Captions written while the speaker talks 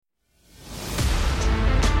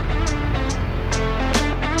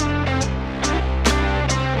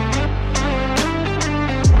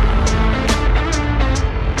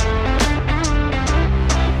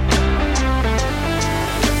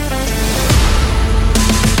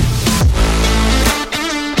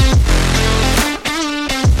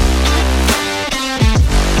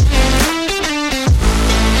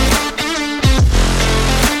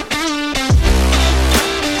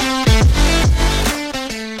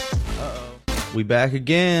We back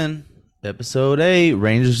again. Episode 8,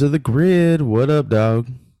 Rangers of the Grid. What up, dog?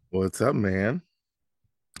 What's up, man?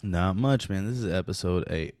 Not much, man. This is episode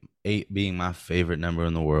 8. 8 being my favorite number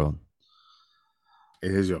in the world.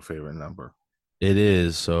 It is your favorite number. It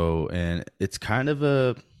is. So, and it's kind of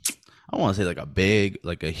a, I don't want to say like a big,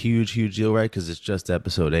 like a huge, huge deal, right? Because it's just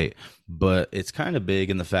episode 8. But it's kind of big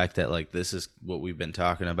in the fact that, like, this is what we've been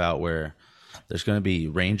talking about where there's going to be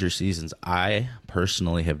Ranger seasons I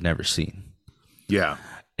personally have never seen. Yeah.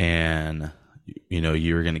 And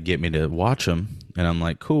you were going to get me to watch them, and I'm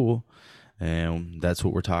like, cool. And that's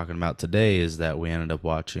what we're talking about today, is that we ended up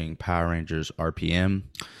watching Power Rangers RPM.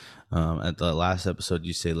 At the last episode,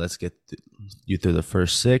 you say, let's get you through the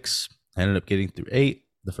first 6. I ended up getting through 8,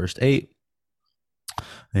 the first 8.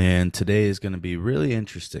 And today is going to be really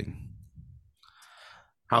interesting.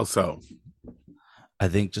 How so? I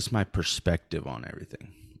think just my perspective on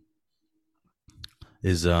everything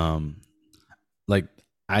is like,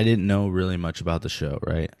 I didn't know really much about the show,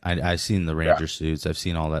 right? I seen the Yeah. Ranger suits, I've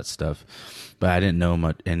seen all that stuff, but I didn't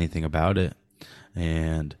know anything about it.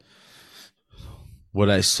 And what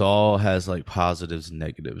I saw has like positives and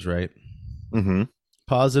negatives, right? Mm-hmm.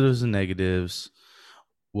 Positives and negatives.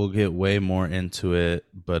 We'll get way more into it,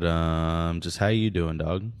 but just how you doing,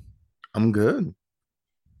 dog? I'm good.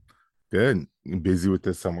 Good. Busy with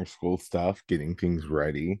the summer school stuff, getting things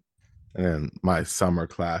ready. And then my summer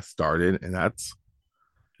class started, and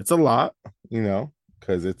it's a lot,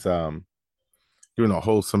 because it's doing a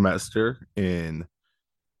whole semester in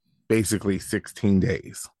basically 16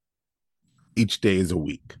 days. Each day is a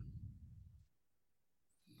week.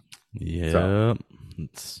 So Yeah,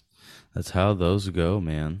 that's how those go,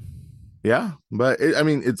 man. yeah, but I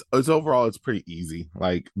mean, it's overall it's pretty easy.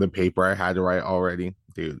 Like the paper I had to write already,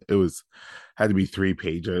 dude. It was had to be 3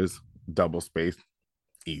 pages, double spaced,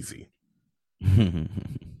 easy.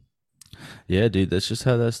 Yeah, dude, that's just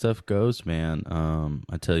how that stuff goes, man.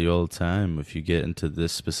 I tell you all the time, if you get into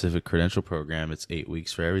this specific credential program, it's 8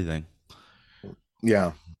 weeks for everything.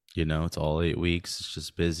 Yeah, It's all 8 weeks. It's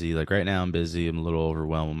just busy. Like right now, I'm busy. I'm a little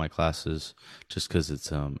overwhelmed with my classes, just because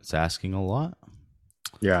it's asking a lot.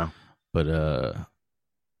 yeah. But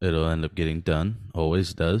it'll end up getting done.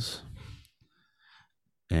 Always does.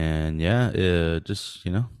 And yeah, just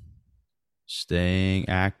staying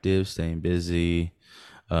active, staying busy.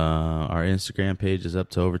 Our Instagram page is up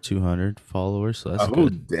to over 200 followers, so that's Oh,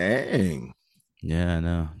 good. dang, Yeah, I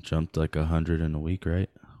know. Jumped like 100 in a week, right?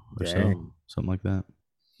 Or so, dang. something like that.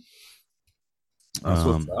 That's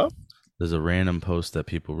what's Um, up. there's a random post that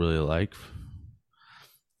people really like,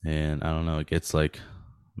 and I don't know, it gets like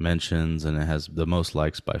mentions and it has the most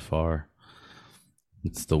likes by far.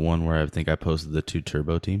 It's the one where I think I posted the 2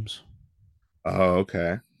 turbo teams. Oh,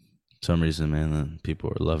 okay. For some reason, man, people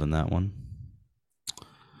are loving that one.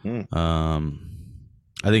 Hmm. Um,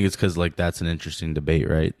 I think it's because like that's an interesting debate,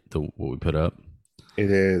 right? What we put up. It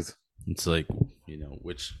is. It's like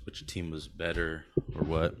which team was better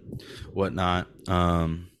or whatnot.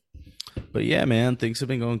 But yeah, man, things have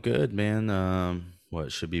been going good, man.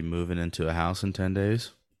 What should be moving into a house in 10 days?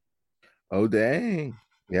 Oh, dang.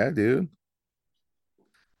 Yeah, dude.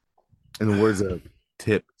 In the words of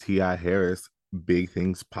Tip T.I. Harris, big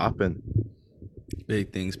things popping.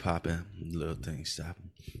 Big things popping, little things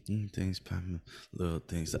stopping, things popping, little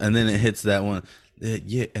things, and then it hits that one.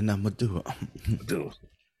 Yeah, and I'm gonna do it. Dude.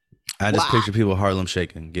 I just Wow. picture people Harlem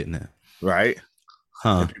shaking, getting it, Right?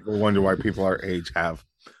 huh? And people wonder why people our age have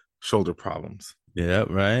shoulder problems. Yeah,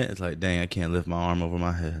 right. It's like, dang, I can't lift my arm over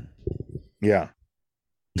my head. Yeah.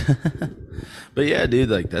 But yeah, dude,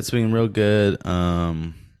 like that's been real good.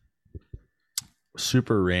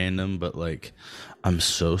 Super random, but like I'm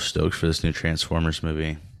so stoked for this new Transformers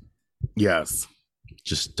movie. Yes.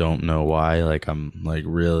 Just don't know why. Like I'm like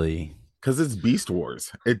really, Because it's Beast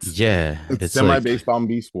Wars. yeah. It's It's semi like, based on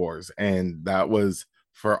Beast Wars, and that was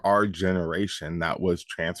for our generation. That was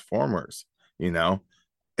Transformers. You know,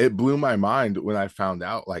 it blew my mind when I found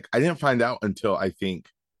out. Like, I didn't find out until I think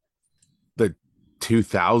the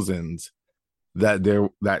 2000s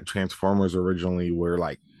that Transformers originally were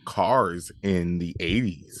like cars in the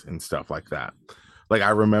 80s and stuff like that. Like I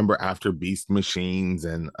remember after Beast Machines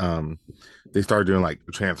and they started doing like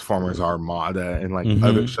Transformers Armada and like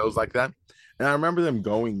other mm-hmm. shows like that. And I remember them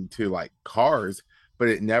going to like cars, but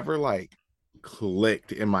it never like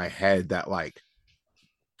clicked in my head that like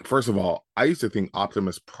first of all, I used to think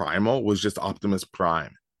Optimus Primal was just Optimus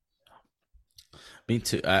Prime. Me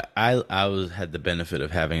too. I was had the benefit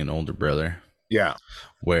of having an older brother Yeah.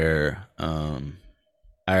 where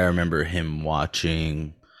I remember him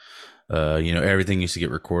watching everything used to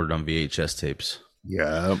get recorded on VHS tapes.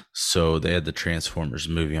 Yeah. So they had the Transformers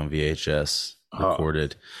movie on VHS, Oh,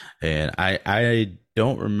 recorded, and I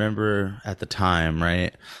don't remember at the time,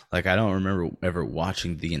 right? Like I don't remember ever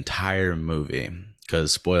watching the entire movie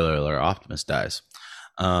because spoiler alert, Optimus dies.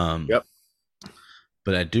 Um, yep.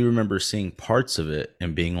 but I do remember seeing parts of it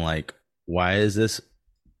and being like, why is this?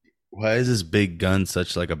 Why is this big gun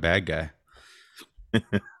such like a bad guy?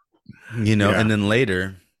 You know, Yeah. and then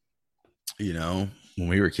later, you know, when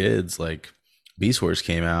we were kids, like Beast Wars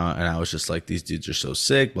came out, and I was just like, these dudes are so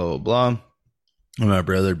sick, blah blah blah. And my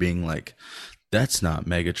brother being like, that's not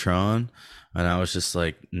Megatron. And I was just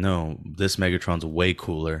like, no, this Megatron's way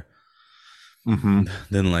cooler Hmm.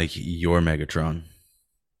 than like your Megatron.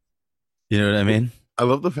 You know what I mean? I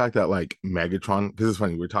love the fact that like Megatron, because it's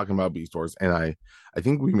funny, we're talking about Beast Wars, and I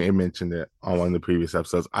think we may have mentioned it on one of the previous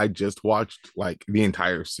episodes. I just watched like the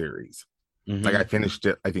entire series. Like I Mm-hmm. finished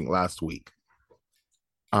it, I think last week.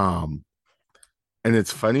 Um, and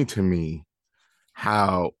it's funny to me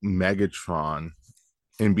how Megatron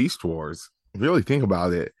in Beast Wars, if you really think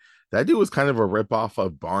about it, that dude was kind of a ripoff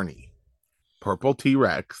of Barney, purple T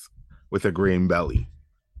Rex with a green belly,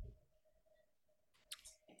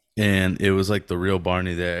 And it was like the real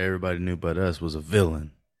Barney that everybody knew but us was a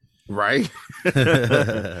villain. right?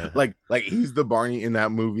 Oh like he's the Barney in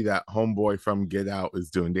that movie that Homeboy from Get Out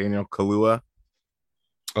is doing, Daniel Kaluuya.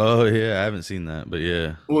 yeah, I haven't seen that, but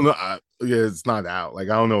yeah. Well, no, yeah, it's not out. Like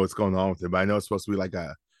I don't know what's going on with it, but I know it's supposed to be like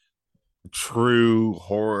a true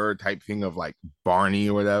horror type thing of like Barney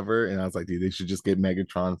or whatever. And I was like, dude, they should just get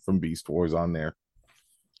Megatron from Beast Wars on there.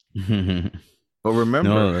 But remember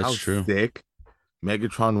No, that's how true. sick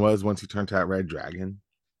Megatron was once he turned to that red dragon?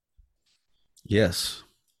 Yes,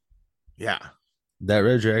 Yeah. that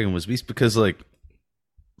Red Dragon was beast because like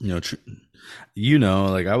you know,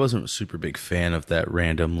 like I wasn't a super big fan of that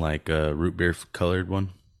random like root beer colored one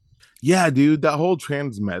Yeah, dude, that whole with the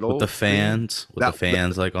transmetal thing. fans,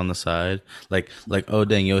 That, like on the side, like oh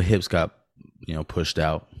dang, your hips got pushed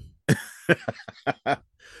out.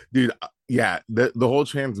 dude, yeah, the whole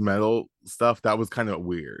transmetal stuff, that was kind of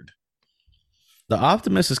weird. The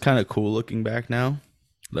Optimus is kind of cool looking back now.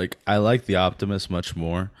 Like I like the Optimus much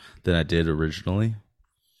more than I did originally.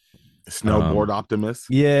 Snowboard Optimus.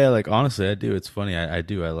 Yeah, like honestly, I do. It's funny. I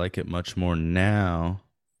do. I like it much more now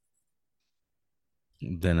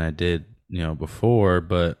than I did, before.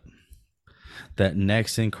 But that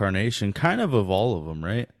next incarnation, kind of all of them,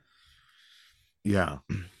 right? Yeah.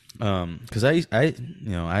 Because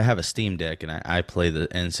I have a Steam Deck and I play the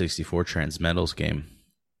N64 Transmetals game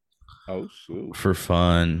Oh shoot. for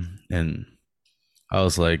fun, and I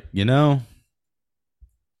was like, I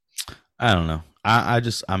don't know.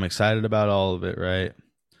 I'm excited about all of it, right?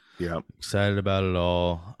 Yep. Excited about it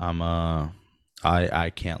all.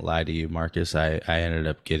 I can't lie to you, Marcus. I ended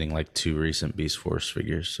up getting like two recent Beast Force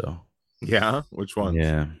figures, so Yeah. Which ones?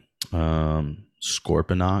 yeah.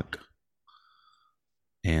 Scorponok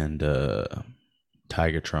and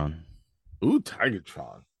Tigatron. Ooh,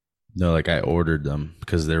 Tigatron. No, like I ordered them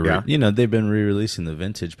because Yeah. they've been re-releasing the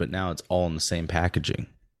vintage, but now it's all in the same packaging.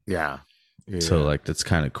 Yeah. So Yeah. like that's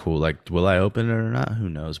kind of cool. Like, will I open it or not? Who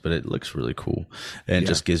knows? But it looks really cool, and it Yeah.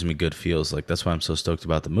 just gives me good feels. Like that's why I'm so stoked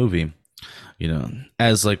about the movie.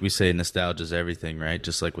 As like we say, nostalgia is everything, right?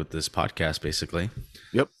 Just like with this podcast, basically,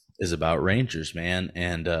 Yep. is about Rangers, man.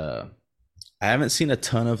 And I haven't seen a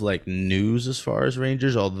ton of like news as far as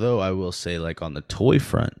Rangers, although I will say, like on the toy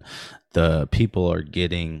front, the people are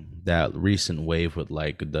getting that recent wave with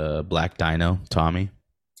like the Black Dino Tommy.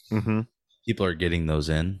 Mm-hmm. People are getting those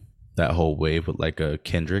in that whole wave with like a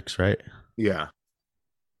Kendricks, right? Yeah.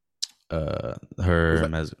 Was Her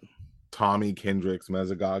that Tommy Kendricks,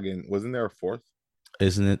 Mezagogan? Wasn't there a fourth?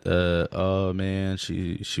 isn't it? Oh man,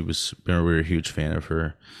 she was. Remember, we were a huge fan of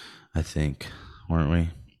her. I think, weren't we?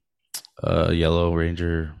 Yellow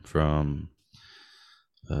Ranger from.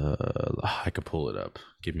 I could pull it up.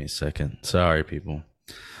 Give me a second. Sorry, people.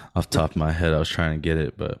 Off the top of my head, I was trying to get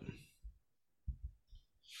it, but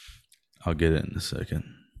I'll get it in a second.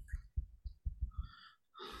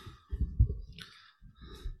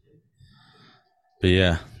 But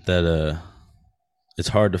yeah, that it's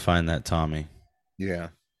hard to find that Tommy. Yeah.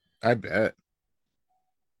 I bet.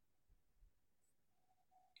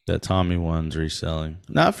 That Tommy one's reselling.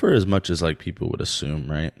 Not for as much as like people would assume,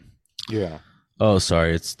 right? Yeah. Oh,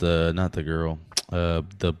 sorry, it's the not the girl.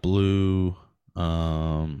 The blue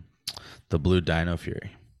the blue Dino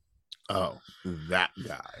Fury. Oh, that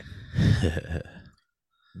guy.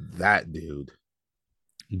 That dude.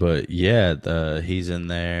 But yeah, he's in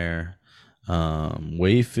there.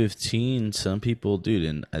 Wave 15, some people, dude,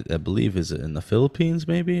 and I believe is it in the Philippines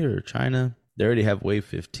maybe or China? They already have Wave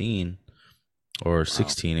 15 or Wow.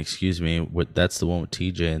 16, excuse me. That's the one with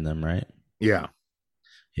TJ in them, right? Yeah.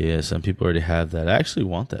 Yeah, some people already have that. I actually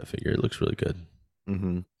want that figure. It looks really good.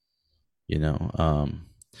 Mm-hmm. You know.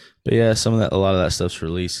 But yeah, some of that, a lot of that stuff's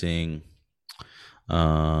releasing. They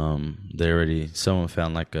already someone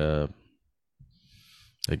found like a,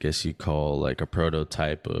 I guess you call like a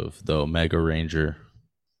prototype of the Omega Ranger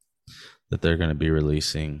that they're going to be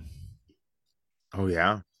releasing. Oh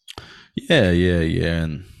yeah. Yeah,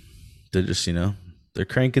 and they're just they're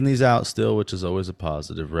cranking these out still, which is always a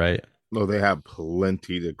positive, right? No, they have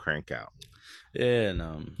plenty to crank out. Yeah,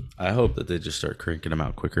 and I hope that they just start cranking them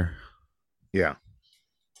out quicker. Yeah.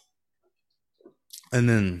 And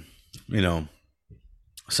then, you know,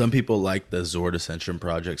 some people like the Zord Ascension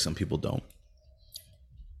project, some people don't.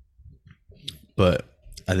 But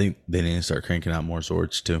I think they need to start cranking out more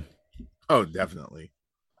Zords too. Oh, definitely.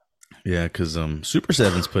 Yeah, because Super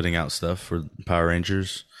Seven's putting out stuff for Power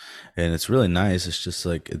Rangers, and it's really nice. It's just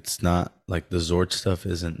like it's not like the Zord stuff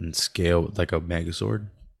isn't in scale like a Megazord.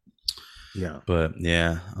 Yeah. But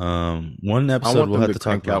yeah, one I episode want we'll them have to to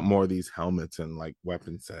talk crank out about. more of these helmets and like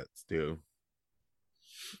weapon sets too.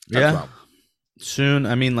 That's Yeah, what soon.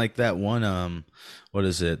 I mean, like that one. What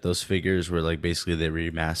is it? Those figures were like basically they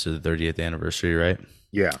remastered the 30th anniversary, right?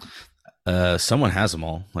 yeah. Someone has them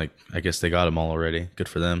all. Like I guess they got them all already. Good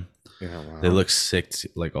for them. Yeah. They Wow. look sick.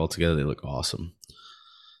 Like all together, they look awesome.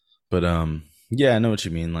 But yeah, I know what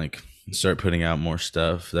you mean. Like start putting out more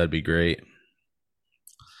stuff. That'd be great.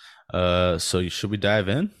 So should we dive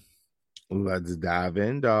in Let's dive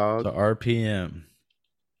in, dog. to RPM?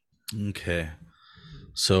 Okay.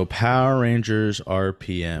 So Power Rangers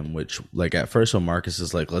RPM, which like at first when Marcus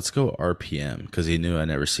is like, let's go RPM because he knew I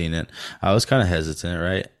never seen it. I was kind of hesitant,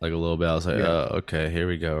 right? Like a little bit. I was like, Yeah. oh, okay, here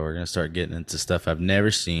we go. We're gonna start getting into stuff I've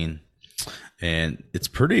never seen, and it's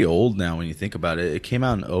pretty old now when you think about it. It came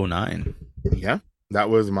out in '09. Yeah. That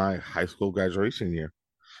was my high school graduation year.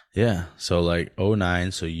 Yeah, so like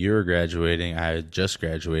 '09. So you were graduating. I had just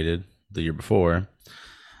graduated the year before,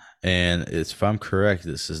 and it's, if I'm correct,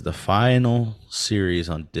 this is the final series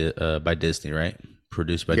on by Disney, right?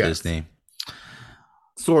 Produced by Yes. Disney.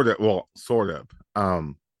 Sort of. Well, sort of.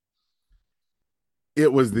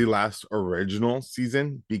 It was the last original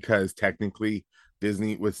season because technically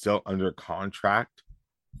Disney was still under contract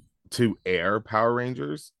to air Power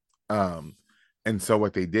Rangers. Um, and so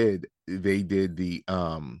what they did they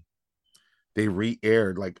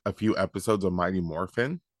re-aired like a few episodes of Mighty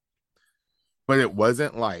Morphin, but it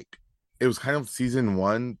wasn't like it was kind of season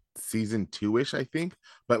one, season two-ish, I think,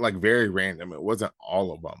 but like very random. It wasn't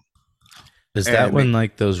all of them. Is that And they when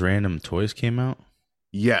like those random toys came out?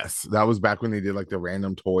 yes, that was back when they did like the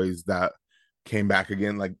random toys that came back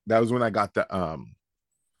again. Like that was when I got the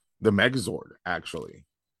Megazord actually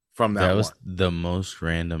from That that was one. the most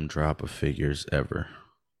random drop of figures ever.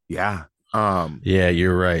 Yeah. Yeah,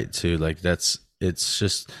 you're right too. Like it's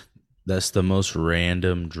just that's the most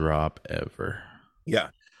random drop ever. Yeah.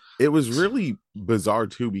 It was really bizarre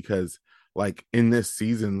too because like in this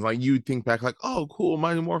season, like you think back like, oh cool,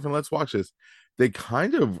 Mighty Morphin, let's watch this. They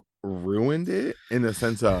kind of ruined it in the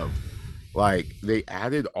sense of like they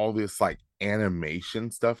added all this like animation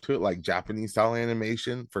stuff to it, like Japanese style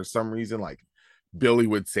animation. For some reason, like Billy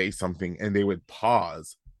would say something and they would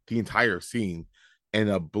pause the entire scene, and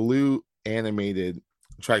a blue animated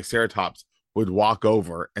Triceratops would walk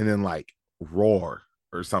over and then like roar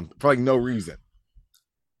or something for like no reason.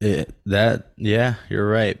 That yeah, you're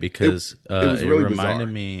right It because it was really bizarre.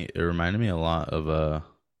 it reminded me a lot of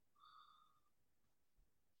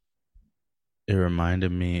it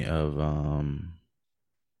reminded me of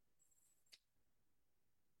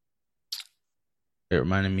it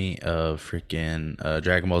reminded me of freaking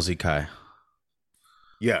Dragon Ball Z Kai.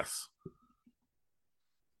 Yes.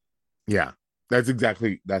 Yeah. That's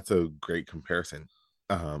a great comparison.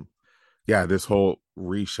 Um yeah, this whole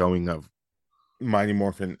re-showing of Mighty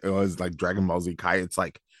Morphin, it was like Dragon Ball Z Kai. It's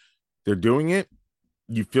like they're doing it,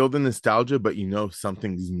 you feel the nostalgia, but you know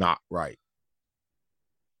something's not right.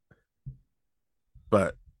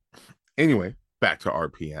 But anyway, back to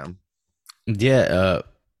RPM. Yeah,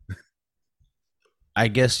 I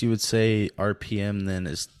guess you would say RPM then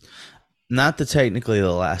is not the technically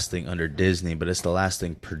the last thing under Disney, but it's the last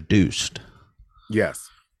thing produced. Yes.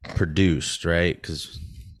 Produced, right? Because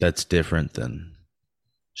that's different than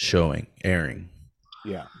showing, airing,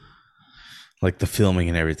 Yeah. like the filming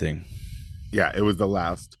and everything. Yeah. It was the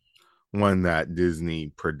last one that Disney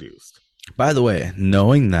produced. By the way,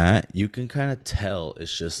 knowing that, you can kind of tell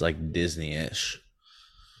it's just like Disney ish,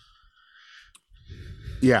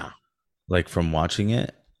 Yeah. like from watching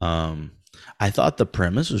it. I thought the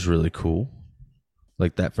premise was really cool,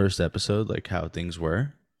 like that first episode, like how things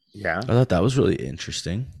were. Yeah. I thought that was really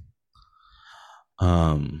interesting.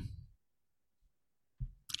 Um,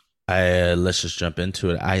 I let's just jump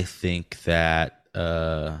into it. I think that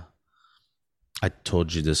I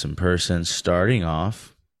told you this in person. Starting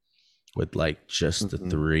off with like just the Mhm.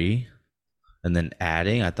 three, and then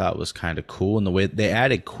adding, I thought was kind of cool. And the way they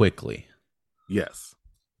added quickly, Yes.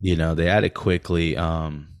 they added quickly.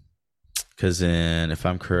 Because in, if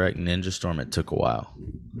I'm correct, Ninja Storm, it took a while.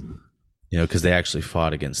 Because they actually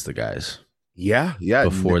fought against the guys Yeah, yeah.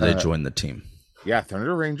 before they joined the team. Yeah,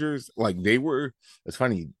 Thunder Rangers, like they were, it's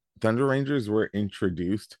funny, Thunder Rangers were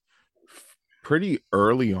introduced pretty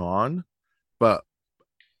early on, but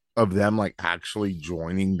of them like actually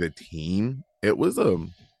joining the team, it was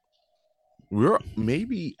we were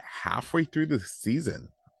maybe halfway through the season,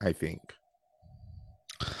 I think.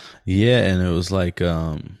 Yeah, and it was like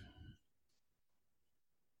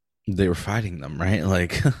they were fighting them, right?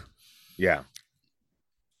 Like Yeah.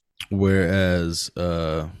 whereas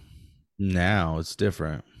now it's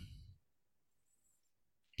different.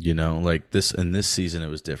 Like this in this season it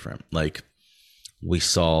was different. Like we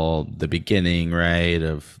saw the beginning, right,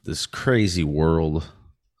 of this crazy world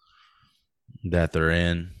that they're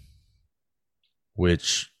in,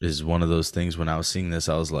 which is one of those things. When I was seeing this,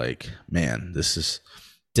 I was like, man, this is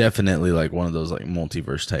definitely like one of those like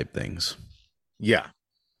multiverse type things. Yeah.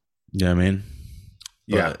 You know what I mean?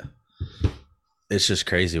 Yeah. But it's just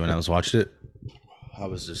crazy. When I was watching it, I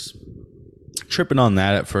was just tripping on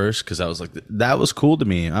that at first because I was like, that was cool to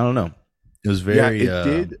me. I don't know. It was Yeah,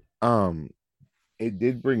 very it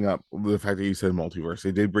did bring up the fact that you said multiverse.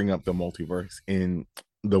 It did bring up the multiverse in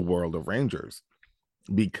the world of Rangers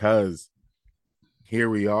because here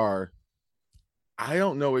we are. I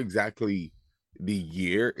don't know exactly the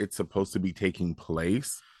year it's supposed to be taking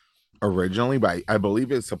place originally, but I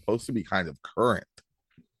believe it's supposed to be kind of current.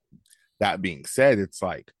 That being said, it's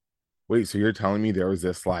like, wait, so you're telling me there was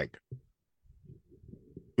this like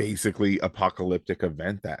basically apocalyptic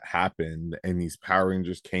event that happened and these Power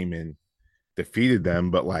Rangers came in, defeated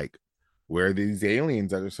them, but like, where are these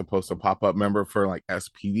aliens that are supposed to pop up? Remember for like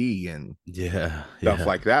SPD and yeah, stuff yeah.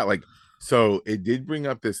 like that. Like, so it did bring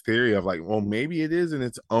up this theory of like, well, maybe it is in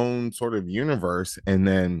its own sort of universe. And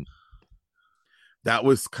then that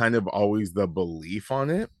was kind of always the belief on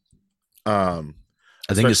it. Um,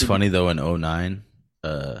 I think it's especially funny though in '09,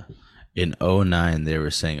 uh in '09 they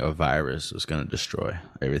were saying a virus was going to destroy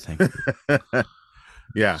everything.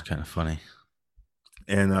 yeah. It's kind of funny.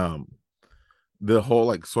 And the whole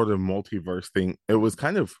like sort of multiverse thing, it was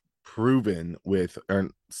kind of proven with or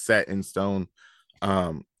set in stone.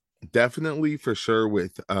 Um, definitely for sure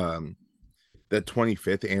with the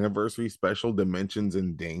 25th anniversary special Dimensions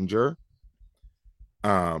in Danger.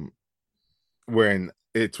 Um, when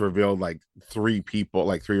it's revealed like three people,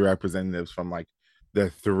 like three representatives from like the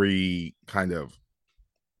three kind of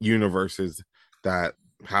universes that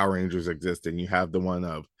Power Rangers exist in. You have the one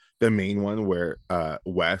of the main one where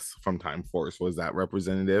Wes from Time Force was that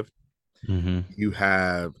representative. Mm-hmm. You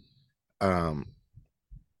have um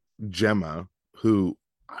Gemma, who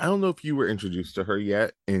I don't know if you were introduced to her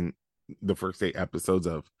yet in the first 8 episodes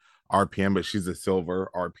of RPM, but she's a silver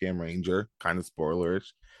RPM Ranger, kind of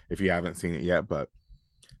spoilerish if you haven't seen it yet, but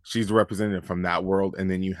she's the representative from that world. And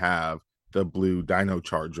then you have the blue Dino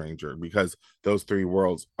Charge Ranger because those three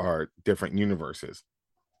worlds are different universes.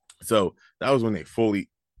 So that was when they fully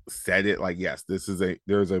said it like, yes, there's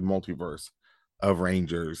a multiverse of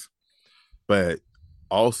Rangers, but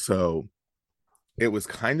also it was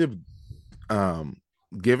kind of um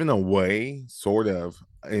given away sort of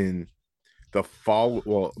in the fall.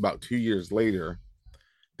 Well, about 2 years later,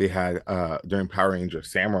 they had during Power Ranger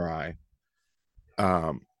Samurai,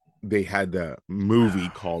 um they had the movie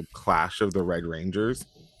called Clash of the Red Rangers,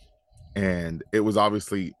 and it was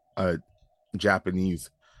obviously a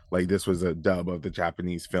Japanese, like this was a dub of the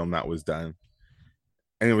Japanese film that was done,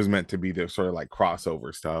 and it was meant to be the sort of like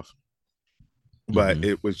crossover stuff, but Mm-hmm.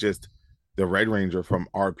 it was just the Red Ranger from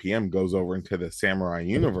RPM goes over into the Samurai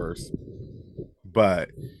universe. But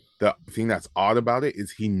the thing that's odd about it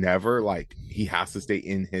is he never, like, he has to stay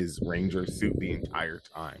in his ranger suit the entire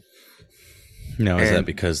time. Now, is that And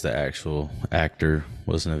because the actual actor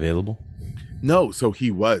wasn't available? no, so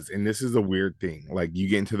he was, and this is a weird thing. Like you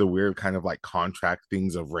get into the weird kind of like contract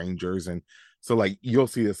things of Rangers, and so like you'll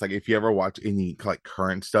see this like if you ever watch any like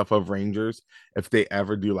current stuff of Rangers, if they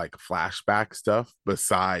ever do like flashback stuff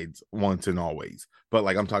besides Once and Always, but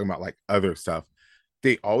like I'm talking about like other stuff,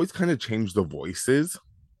 they always kind of change the voices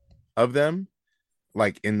of them,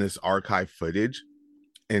 like in this archive footage.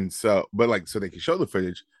 And so, but like, so they can show the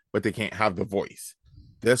footage, but they can't have the voice.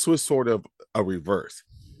 This was sort of a reverse.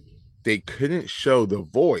 They couldn't show the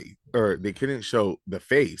voice or they couldn't show the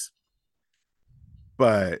face,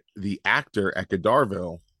 but the actor Eka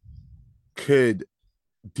Darville could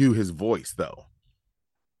do his voice though.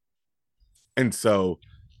 And so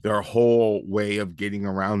their whole way of getting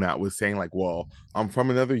around that was saying, like, well, I'm from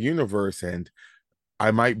another universe and I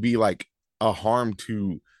might be like a harm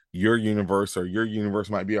to your universe, or your universe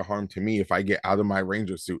might be a harm to me if I get out of my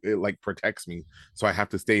ranger suit. It like protects me. So I have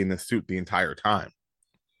to stay in this suit the entire time.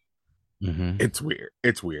 Mm-hmm. It's weird.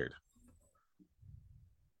 It's weird.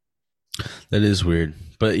 That is weird.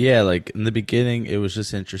 But yeah, like in the beginning, it was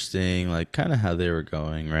just interesting, like kind of how they were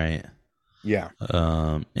going, right? Yeah.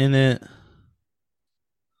 In it.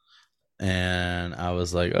 And I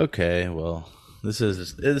was like, okay, well, this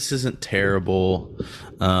isn't terrible.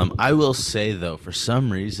 I will say though, for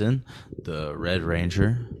some reason, the Red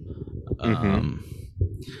Ranger, Mm-hmm. um,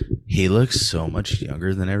 he looks so much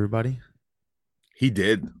younger than everybody. He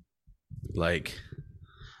did. Like,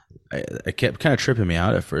 I kept kind of tripping me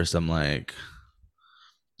out at first. I'm like,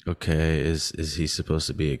 okay, is he supposed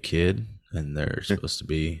to be a kid? And they're supposed to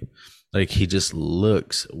be like, he just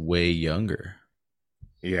looks way younger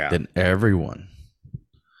Yeah. than everyone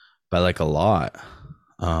by like a lot.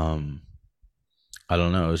 Um, I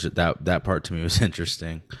don't know. It was just that part to me was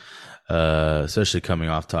interesting, especially coming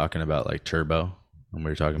off talking about like Turbo when we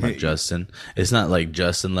were talking about Justin. It's not like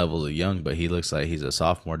Justin levels of young, but he looks like he's a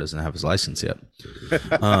sophomore, doesn't have his license yet.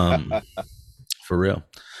 For real.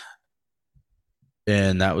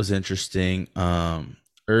 And that was interesting.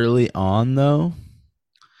 Early on though,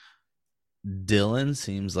 Dylan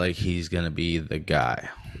seems like he's gonna be the guy.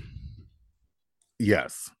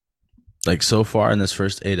 Yes. Like so far in this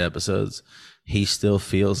first 8 episodes, he still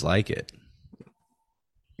feels like it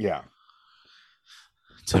Yeah.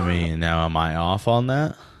 to me. Now, am I off on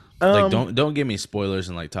that? Like, Um, don't give me spoilers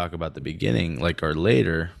and like talk about the beginning, like or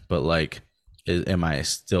later. But like, am I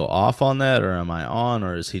still off on that, or am I on,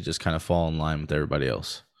 or is he just kind of fall in line with everybody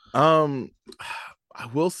else? um, I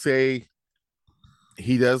will say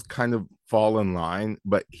he does kind of fall in line,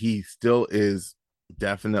 but he still is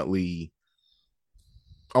definitely,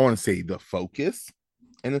 I want to say, the focus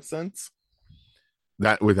in a sense.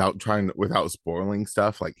 That without spoiling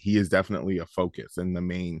stuff, like he is definitely a focus in the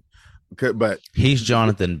main. But He's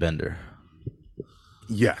Jonathan Bender.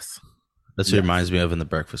 yes, That's what he yes, reminds me of in the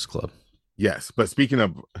Breakfast Club. yes. But speaking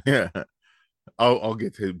of, yeah, I'll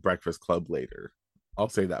get to Breakfast Club later. I'll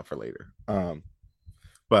say that for later.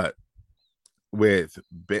 But with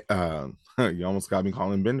you almost got me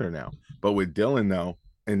calling Bender now. But with Dylan though,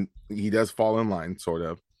 and he does fall in line sort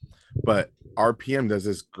of. But RPM does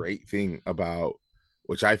this great thing about,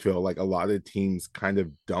 which I feel like a lot of teams kind of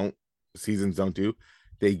seasons don't do.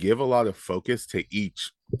 They give a lot of focus to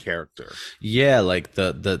each character. Yeah, like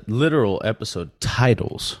the literal episode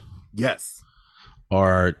titles Yes.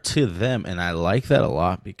 are to them, and I like that a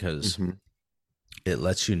lot because Mm-hmm. it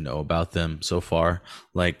lets you know about them so far.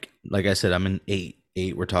 Like I said, I'm in 8.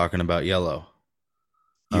 8, we're talking about Yellow.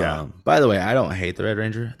 Yeah. By the way, I don't hate the Red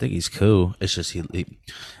Ranger. I think he's cool. It's just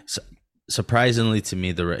surprisingly to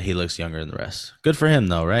me, he looks younger than the rest. Good for him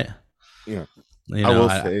though, right? Yeah. You I know, will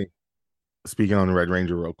say, speaking on Red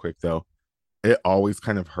Ranger real quick though, it always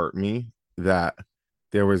kind of hurt me that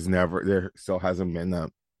there still hasn't been a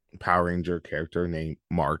Power Ranger character named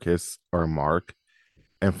Marcus or Mark.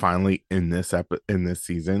 And finally in this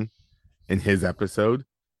season, in his episode,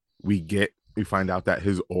 we find out that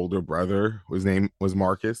his older brother, his name was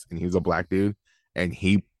Marcus, and he was a black dude, and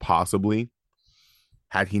he possibly,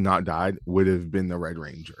 had he not died, would have been the Red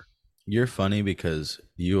Ranger. you're funny because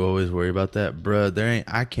you always worry about that, bruh.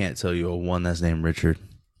 I can't tell you a one that's named Richard.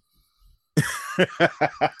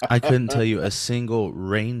 I couldn't tell you a single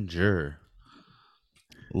Ranger,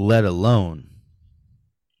 let alone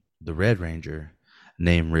the Red Ranger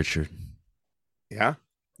named Richard. Yeah.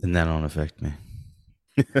 And that don't affect me.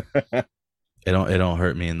 It don't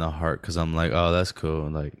hurt me in the heart because I'm like, oh, that's cool.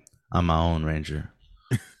 Like I'm my own Ranger.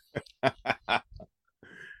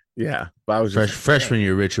 Yeah. But I was just Freshman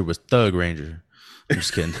year, Richard was Thug Ranger. I'm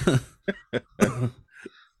just kidding.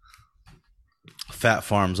 Fat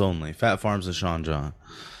Farms only. Fat Farms and Sean John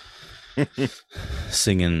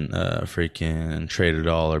singing freaking Trade It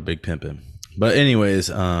All or Big Pimpin'. But anyways,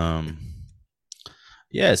 yeah.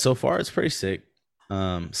 So far, it's pretty sick.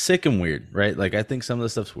 Sick and weird, right? Like I think some of the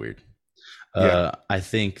stuff's weird. Yeah. I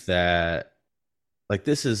think that like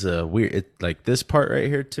this is a weird like this part right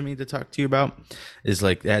here to me to talk to you about is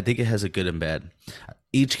like I think it has a good and bad.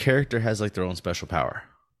 Each character has like their own special power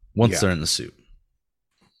once they're in the suit.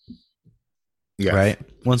 Yes. Right?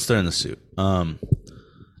 Once they're in the suit.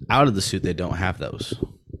 Out of the suit they don't have those.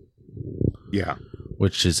 Yeah.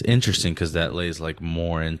 Which is interesting because that lays like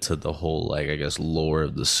more into the whole like I guess lore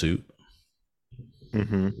of the suit.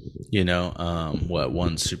 Mm-hmm. What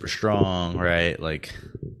one's super strong, right? Like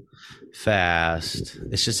fast.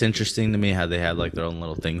 It's just interesting to me how they had like their own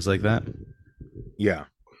little things like that. Yeah.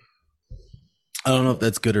 I don't know if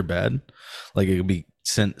that's good or bad. Like it could be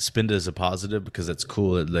spinned as a positive because that's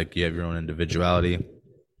cool. Like you have your own individuality.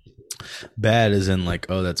 Bad is in like,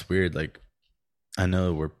 oh, that's weird. Like I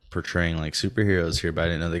know we're portraying like superheroes here, but I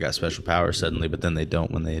didn't know they got special powers suddenly. But then they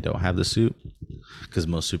don't when they don't have the suit because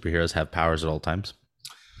most superheroes have powers at all times.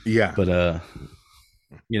 Yeah. But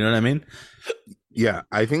you know what I mean? Yeah.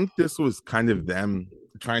 I think this was kind of them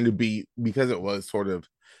trying to be, because it was sort of,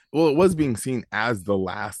 well, it was being seen as the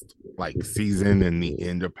last like season and the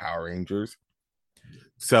end of Power Rangers.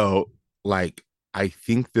 So, like, I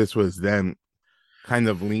think this was them kind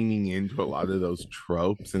of leaning into a lot of those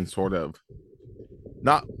tropes and sort of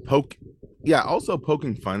not poke, yeah, also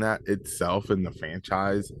poking fun at itself in the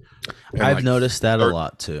franchise and I've like noticed that a start,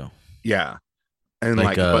 lot too. yeah, and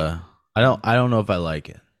Like like, but I don't know if I like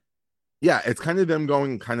it. yeah, it's kind of them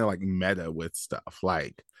going kind of like meta with stuff.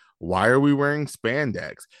 Like, why are we wearing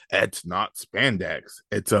spandex? It's not spandex.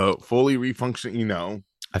 It's a fully refunction,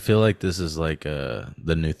 I feel like this is like the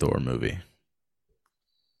new Thor movie,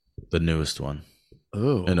 the newest one,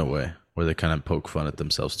 in a Oh, way, where they kind of poke fun at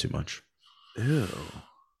themselves too much. ew,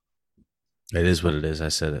 It is what it is. I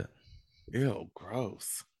said it. ew,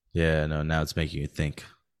 gross. Yeah, no, now it's making you think.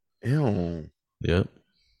 Ew, Yep.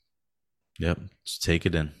 Yep. Just take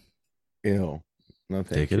it in. ew. No, Take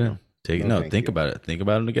thank it you. in. Take it. No, No, thank think you. about it. Think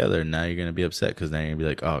about them together. And now you're gonna be upset because now you're gonna be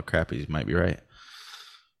like, oh crap, he might be right.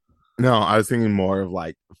 No, I was thinking more of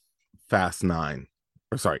like Fast Nine,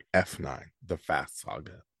 or sorry, F9, the Fast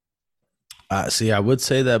Saga. See, I would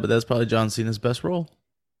say that, but that's probably John Cena's best role.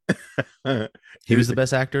 He was the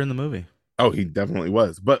best actor in the movie. Oh, he definitely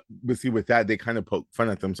was. But see, with that, they kind of poke fun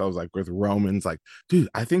at themselves, like with Romans, like, dude,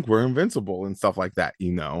 I think we're invincible and stuff like that.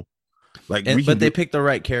 Like And we can but they do, picked the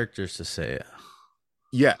right characters to say it.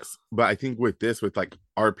 yes. But I think with this, with like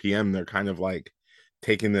RPM, they're kind of like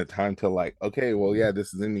taking the time to like, okay, well, yeah,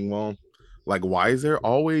 this is ending well. Like, why is there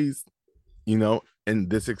always, and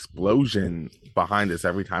this explosion behind us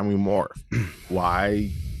every time we morph?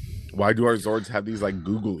 Why why do our Zords have these like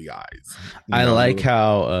googly eyes? I like Little,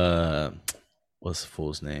 how what's the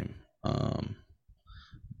fool's name?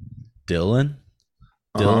 Dylan.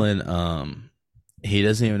 uh-huh. Dylan, he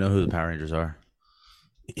doesn't even know who the Power Rangers are.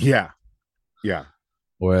 Yeah. Yeah.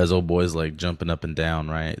 Whereas old boy's like jumping up and down,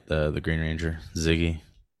 right? The Green Ranger, Ziggy,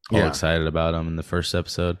 all Yeah. excited about him in the first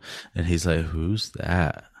episode, and he's like, "Who's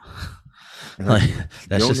that?" And like, Like you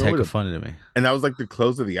that's don't just know hecka it. funny to me. And that was like the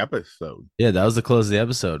close of the episode. Yeah, that was the close of the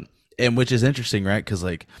episode, and which is interesting, right? Because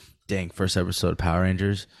like, dang, first episode of Power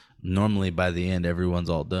Rangers. Normally by the end, everyone's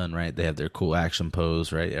all done, right? They have their cool action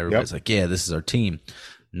pose, right? Yep. Everybody's like, "Yeah, this is our team."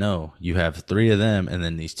 No, you have three of them, and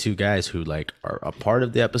then these two guys who like are a part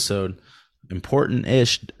of the episode,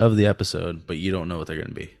 important-ish of the episode, but you don't know what they're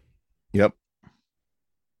gonna be. Yep.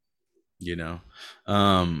 You know,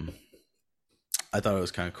 um, I thought it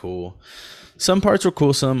was kind of cool. Some parts were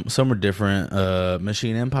cool, some were different.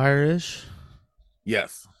 Machine Empire ish.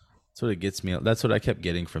 Yes. That's what it gets me. That's what I kept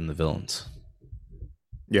getting from the villains.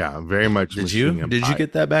 Yeah. Very much Did you? Machine Did you Empire.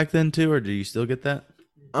 get that back then too, or do you still get that?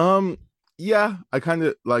 Um, yeah, I kind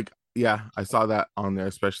of like, yeah, I saw that on there,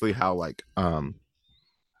 especially how like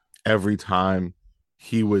every time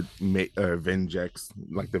he would make Vengex,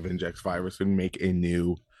 like the Vengex virus would make a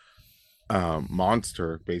new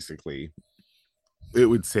monster, basically, it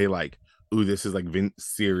would say like, ooh, this is like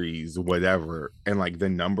series, whatever, and like the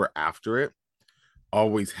number after it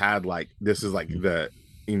always had like, this is like the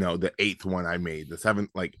eighth one I made, the seventh,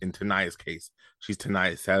 like in Tanaya's case, she's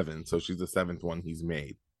Tanaya 7, so she's the seventh one he's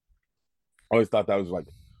made. I always thought that was like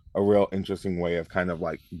a real interesting way of kind of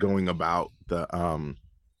like going about the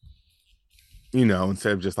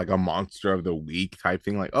instead of just like a monster of the week type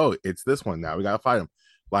thing, like, oh, it's this one now, we gotta fight him.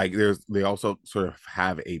 Like they also sort of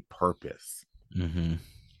have a purpose. Mm-hmm.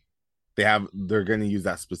 They're going to use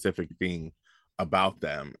that specific thing about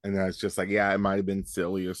them, and then it's just like, yeah, it might have been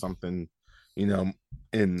silly or something, you know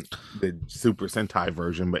in the Super Sentai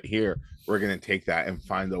version, but here we're going to take that and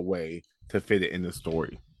find a way to fit it in the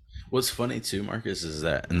story. What's funny too, Marcus, is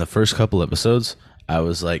that in the first couple episodes, I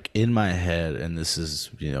was like in my head, and this is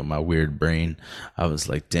my weird brain. I was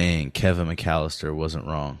like, dang, Kevin McAllister wasn't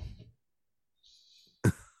wrong.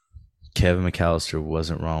 Kevin McAllister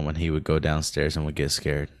wasn't wrong when he would go downstairs and would get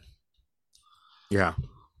scared, Yeah.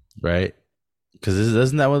 right? Because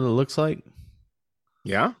isn't that what it looks like?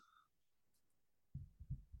 Yeah.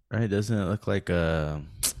 Right? Doesn't it look like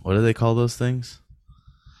what do they call those things?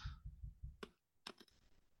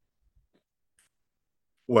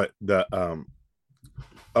 What, the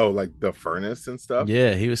Oh, like the furnace and stuff.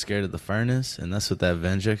 Yeah, he was scared of the furnace, and that's what that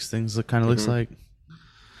Vengex things look kind of looks Hmm. like.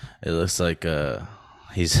 It looks like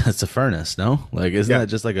he's it's a furnace, no? Like isn't Yeah, that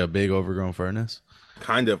just like a big overgrown furnace?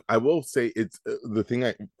 kind of. I will say it's the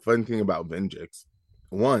thing. Fun thing about Vengeance.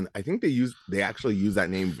 One, I think they actually use that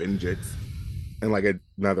name Vengeance in like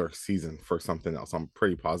another season for something else. I'm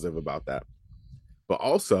pretty positive about that. But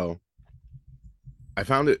also, I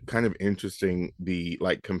found it kind of interesting the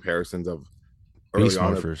like comparisons of early Beast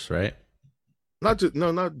on of morphers, right? not just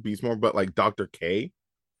no not Beastmore, but like Dr. K.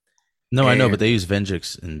 No, I know, but And they use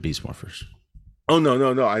Vengex in Beast morphers. oh no,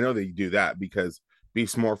 I know they do that because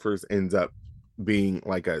Beast Morphers ends up being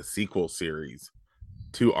like a sequel series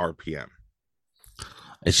to RPM.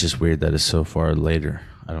 It's just weird that it's so far later.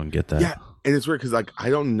 I don't get that. Yeah, and it's weird because like I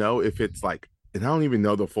don't know if it's like, and I don't even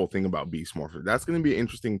know the full thing about Beast Morpher. That's going to be an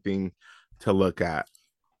interesting thing to look at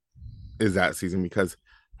is that season because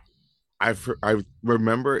I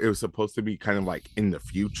remember it was supposed to be kind of like in the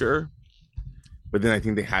future, but then I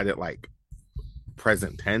think they had it like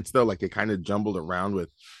present tense though, like they kind of jumbled around with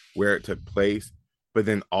where it took place. But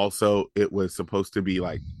then also it was supposed to be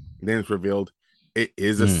like then it's revealed it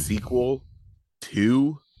is a Mm. sequel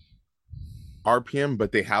to RPM,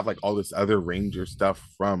 but they have like all this other Ranger stuff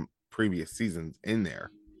from previous seasons in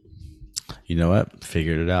there. You know what?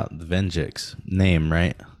 Figured it out. The Vengex name,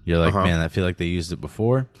 right? You're Uh like, huh. man, I feel like they used it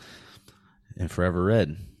before. And Forever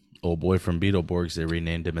Red, old boy from Beetleborgs, they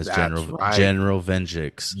renamed him as That's right. General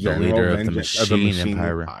Vengex, the General leader of the Vengeance of the Machine Machine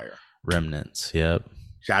Empire Empire. remnants. Yep.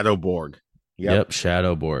 Shadowborg. Yep. Yep.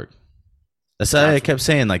 Shadowborg. That's why I That's kept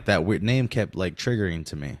saying, like, that weird name kept, like, triggering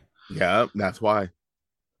to me. yeah, that's why.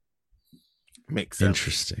 Makes sense.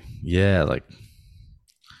 Interesting. Yeah. Like,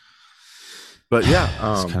 But yeah,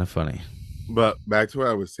 it's kind of funny. but back to what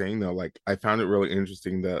I was saying though, like I found it really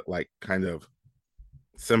interesting the like kind of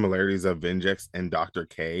similarities of Vengex and Dr.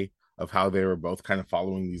 K of how they were both kind of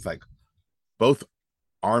following these like both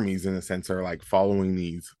armies in a sense are like following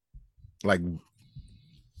these like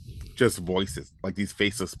just voices, like these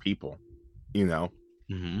faceless people, you know?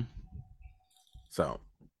 Hmm. So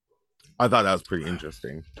I thought that was pretty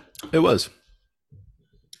interesting. It was.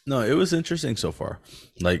 No, it was interesting so far.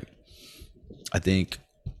 Like, I think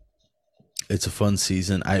it's a fun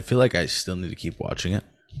season. I feel like I still need to keep watching it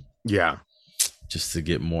Yeah. just to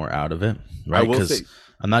get more out of it, I right? will Because say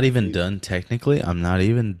I'm not even done technically. I'm not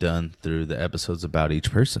even done through the episodes about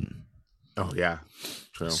each person. oh yeah,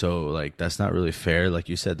 true. So like that's not really fair. Like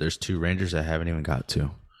you said, there's two Rangers I haven't even got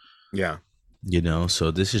to. Yeah. You know,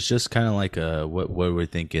 so this is just kind of like what we're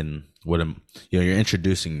thinking. What am you're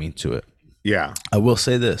introducing me to it. Yeah. I will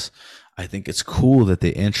say this: I think it's cool that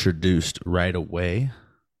they introduced right away,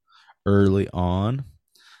 early on,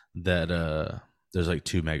 that there's like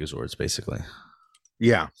two Megazords basically.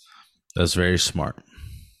 Yeah. That's very smart.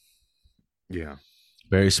 Yeah.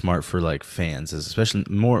 Very smart for like fans, especially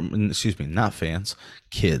more. Excuse me, not fans,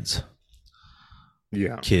 kids,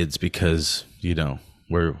 Yeah. kids, because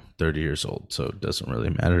we're 30 years old, so it doesn't really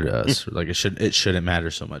matter to us. Like it shouldn't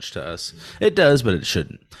matter so much to us. It does, but it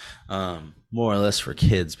shouldn't. More or less for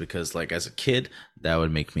kids, because like as a kid, that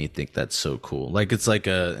would make me think that's so cool. Like it's like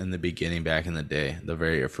in the beginning, back in the day, the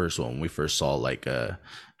very first one, when we first saw like a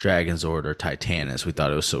Dragonzord or Titanus, we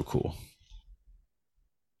thought it was so cool.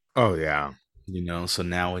 Oh yeah. So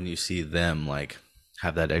now when you see them like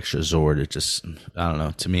have that extra Zord, it just, I don't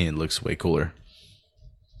know. To me, it looks way cooler.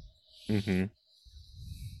 Mm-hmm.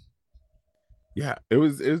 Yeah. It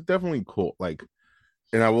was definitely cool. Like,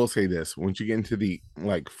 and I will say this: once you get into the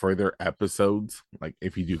like further episodes, like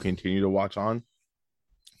if you do continue to watch on,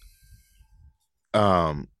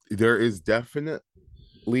 there is definitely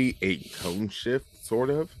a tone shift, sort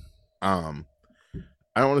of. Um,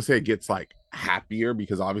 I don't want to say it gets like happier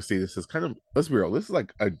because obviously this is kind of, let's be real, this is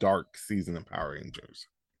like a dark season of Power Rangers.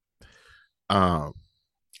 Um,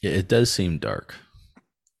 Yeah, it does seem dark.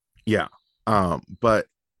 yeah. But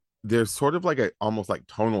there's sort of like a almost like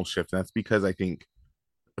tonal shift. And that's because I think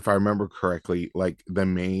if I remember correctly, like the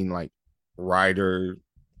main like writer,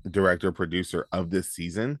 director, producer of this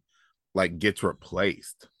season like gets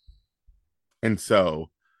replaced. And so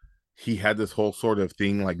he had this whole sort of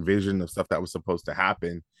thing like vision of stuff that was supposed to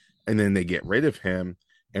happen, and then they get rid of him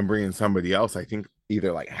and bring in somebody else, I think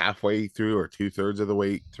either like halfway through or two-thirds of the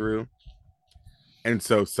way through. And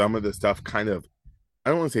so some of the stuff kind of, I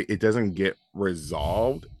don't want to say it doesn't get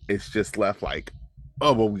resolved, it's just left like,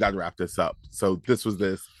 oh well, we got to wrap this up, so this is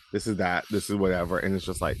that, this is whatever, and it's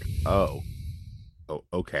just like, oh,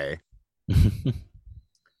 okay.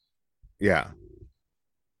 Yeah,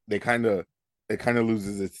 they kind of, it kind of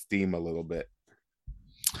loses its steam a little bit.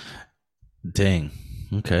 Dang.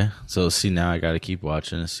 Okay. So see, now I got to keep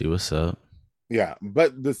watching and see what's up. Yeah,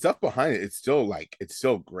 but the stuff behind it, it's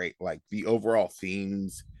still great. Like the overall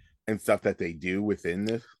themes and stuff that they do within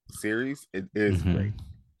this series, it is great. Hmm.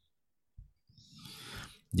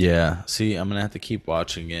 Yeah. See, I'm gonna have to keep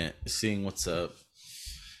watching it, seeing what's up,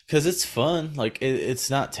 because it's fun. Like it's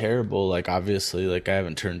not terrible. Like obviously, like I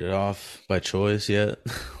haven't turned it off by choice yet.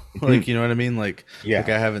 Like you know what I mean. Like Yeah,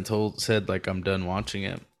 I haven't said like I'm done watching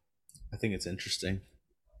it. I think it's interesting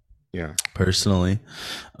yeah, personally.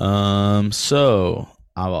 So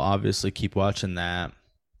I will obviously keep watching that.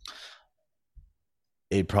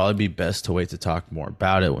 It'd probably be best to wait to talk more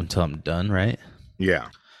about it until I'm done, right? yeah.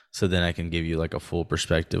 So then I can give you like a full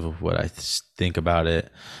perspective of what I think about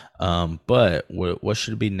it. But what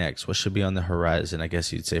should be next? What should be on the horizon? I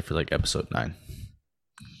guess you'd say for like episode 9.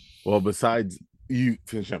 Well, besides you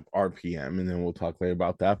finish up RPM, and then we'll talk later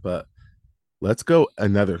about that. But let's go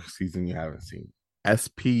another season you haven't seen,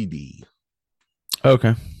 SPD.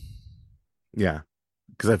 Okay. Yeah,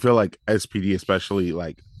 because I feel like SPD, especially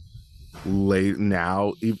like late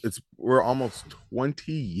now, it's we're almost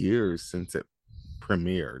 20 years since it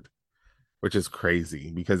premiered, which is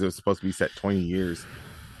crazy because it was supposed to be set 20 years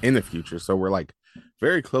in the future. So we're like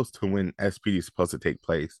very close to when SPD is supposed to take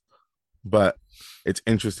place. But it's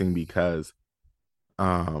interesting because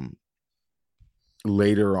um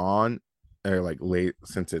later on, or like late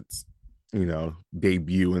since its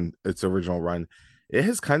debut and its original run, it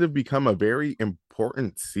has kind of become a very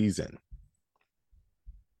important season,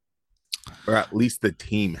 or at least the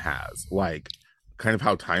team has. Like kind of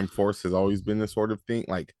how Time Force has always been this sort of thing.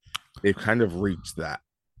 Like they've kind of reached that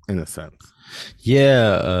in a sense.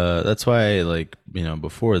 Yeah, that's why like,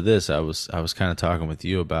 before this I was kind of talking with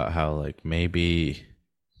you about how like maybe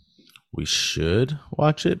we should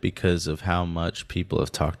watch it because of how much people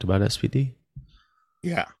have talked about SPD.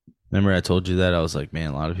 Yeah. Remember I told you that I was like,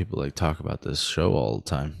 man, a lot of people like talk about this show all the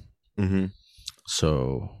time. Mm-hmm.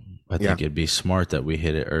 So I Yeah. think it'd be smart that we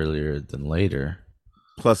hit it earlier than later.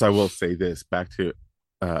 Plus, I will say this back to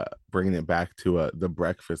bringing it back to the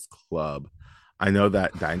Breakfast Club. I know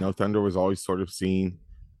that Dino Thunder was always sort of seen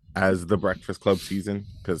as the Breakfast Club season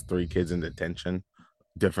because three kids in detention,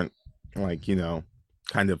 different, like,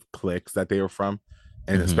 kind of cliques that they were from.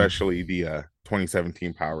 And Hmm. especially the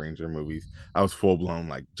 2017 Power Ranger movies, I was full blown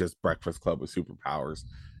like just Breakfast Club with superpowers.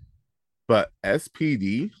 But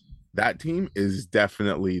SPD, that team is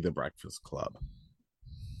definitely the Breakfast Club,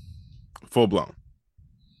 full blown.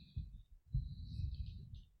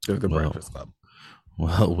 They're the Well, Breakfast Club.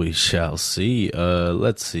 well, we shall see.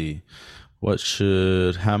 Let's see.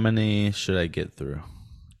 How many should I get through?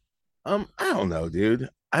 I don't know, dude.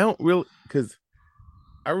 I don't really because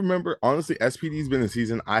I remember honestly, SPD's been a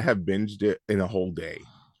season I have binged it in a whole day.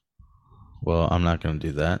 Well, I'm not going to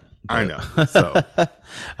do that, I but know. So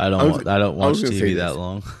I was I don't I was watch gonna say TV that this.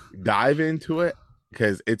 long. Dive into it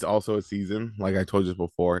because it's also a season. Like I told you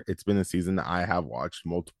before, it's been a season that I have watched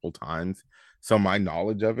multiple times. So my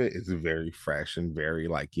knowledge of it is very fresh and very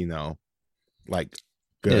like Yeah, so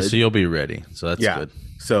good. you'll be ready. So that's Yeah. good.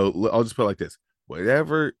 So I'll just put it like this.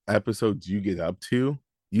 Whatever episodes you get up to,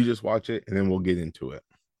 you just watch it and then we'll get into it.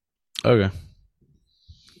 Okay.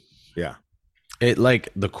 Yeah. It like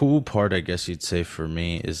the cool part, I guess you'd say for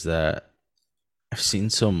me is that I've seen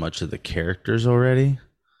so much of the characters already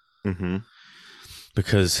Mm-hmm.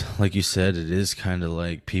 because like you said, it is kind of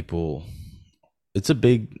like people it's a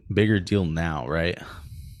bigger deal now, right?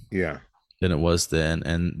 Yeah. Than it was then.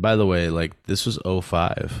 And by the way, like this was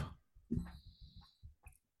 '05,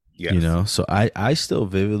 Yes. so I still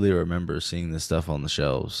vividly remember seeing this stuff on the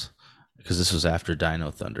shelves because this was after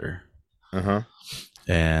Dino Thunder. Uh-huh.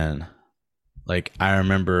 And like I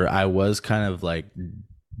remember I was kind of like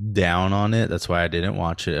down on it. That's why I didn't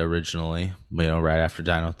watch it originally, right after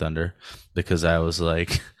Dino Thunder, because I was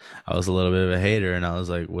like, I was a little bit of a hater, and I was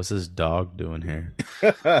like, what's this dog doing here?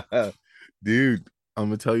 Dude, I'm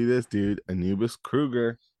gonna tell you this, dude. Anubis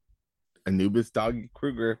Doggy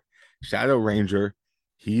Kruger, Shadow Ranger,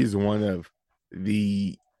 he's one of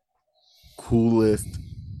the coolest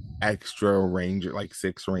extra ranger, like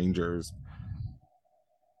six rangers.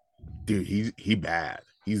 Dude, he bad.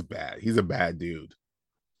 He's bad. He's a bad dude.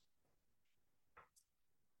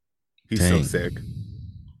 He's so Dang, sick.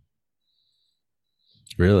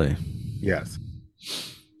 really? Yes.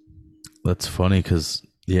 That's funny because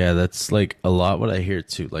yeah, that's like a lot what I hear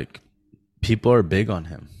too. Like people are big on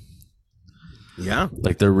him. Yeah.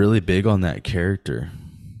 Like they're really big on that character.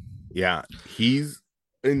 Yeah. He's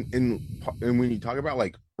and when you talk about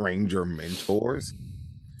like ranger mentors,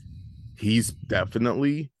 he's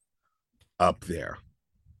definitely up there.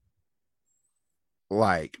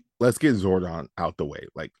 Like let's get Zordon out the way.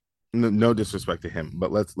 Like, no disrespect to him,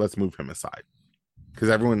 but let's move him aside because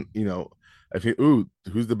everyone, if you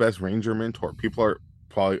who's the best Ranger mentor? People are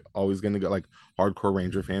probably always going to go like hardcore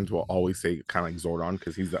Ranger fans will always say kind of like Zordon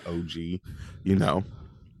because he's the OG, you know.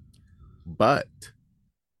 But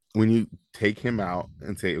when you take him out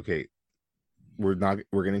and say, okay, we're going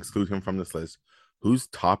to exclude him from this list. Who's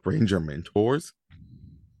top Ranger mentors?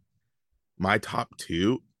 My top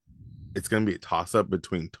two, it's going to be a toss up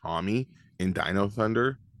between Tommy and Dino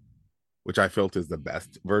Thunder, which I felt is the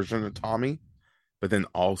best version of Tommy, but then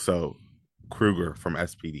also Kruger from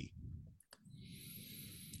SPD.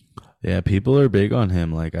 Yeah, people are big on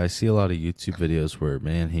him. Like I see a lot of YouTube videos where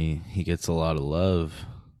man, he gets a lot of love,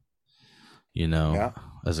 you know, Yeah.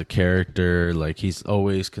 as a character. Like he's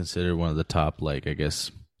always considered one of the top, like I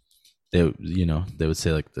guess they would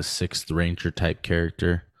say like the sixth ranger type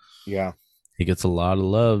character. Yeah. He gets a lot of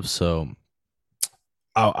love, so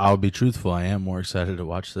I'll be truthful. I am more excited to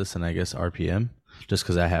watch this than I guess RPM, just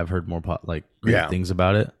because I have heard more like great Yeah. things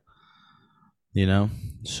about it. You know,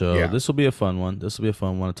 so Yeah. this will be a fun one. This will be a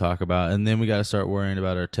fun one to talk about, and then we got to start worrying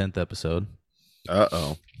about our 10th episode.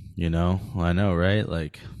 Uh-oh. You know, I know, right?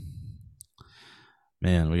 Like,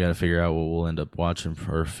 man, we got to figure out what we'll end up watching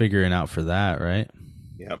or figuring out for that, right?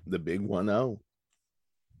 Yep. The big 1-0.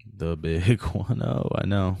 The big 1-0. I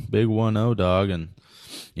know, big 1-0, dog, and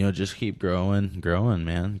just keep growing,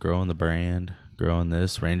 man, growing the brand, growing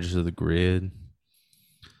this Rangers of the Grid.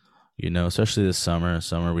 Especially this summer.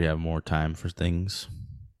 Summer, we have more time for things,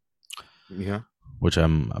 Yeah. which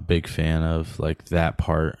I'm a big fan of. Like that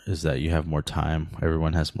part is that you have more time.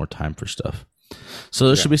 Everyone has more time for stuff. So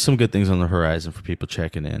there Yeah. should be some good things on the horizon for people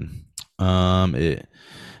checking in.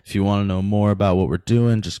 If you want to know more about what we're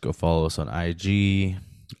doing, just go follow us on IG.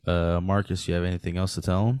 Marcus, you have anything else to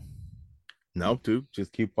tell them? Nope, dude.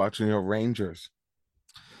 Just keep watching your Rangers.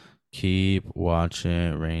 Keep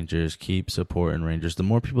watching Rangers. Keep supporting Rangers. The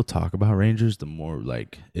more people talk about Rangers, the more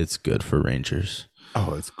like it's good for Rangers.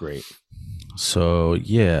 Oh, it's great. So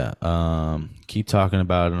yeah, keep talking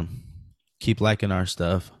about them. Keep liking our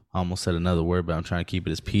stuff. I almost said another word, but I'm trying to keep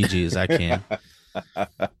it as PG as I can.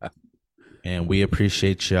 And we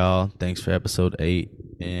appreciate y'all. Thanks for episode 8.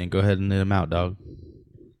 And go ahead and knit them out, dog.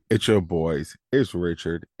 It's your boys. It's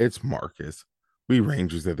Richard. It's Marcus. We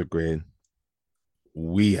Rangers of the Grid.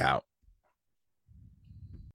 We out.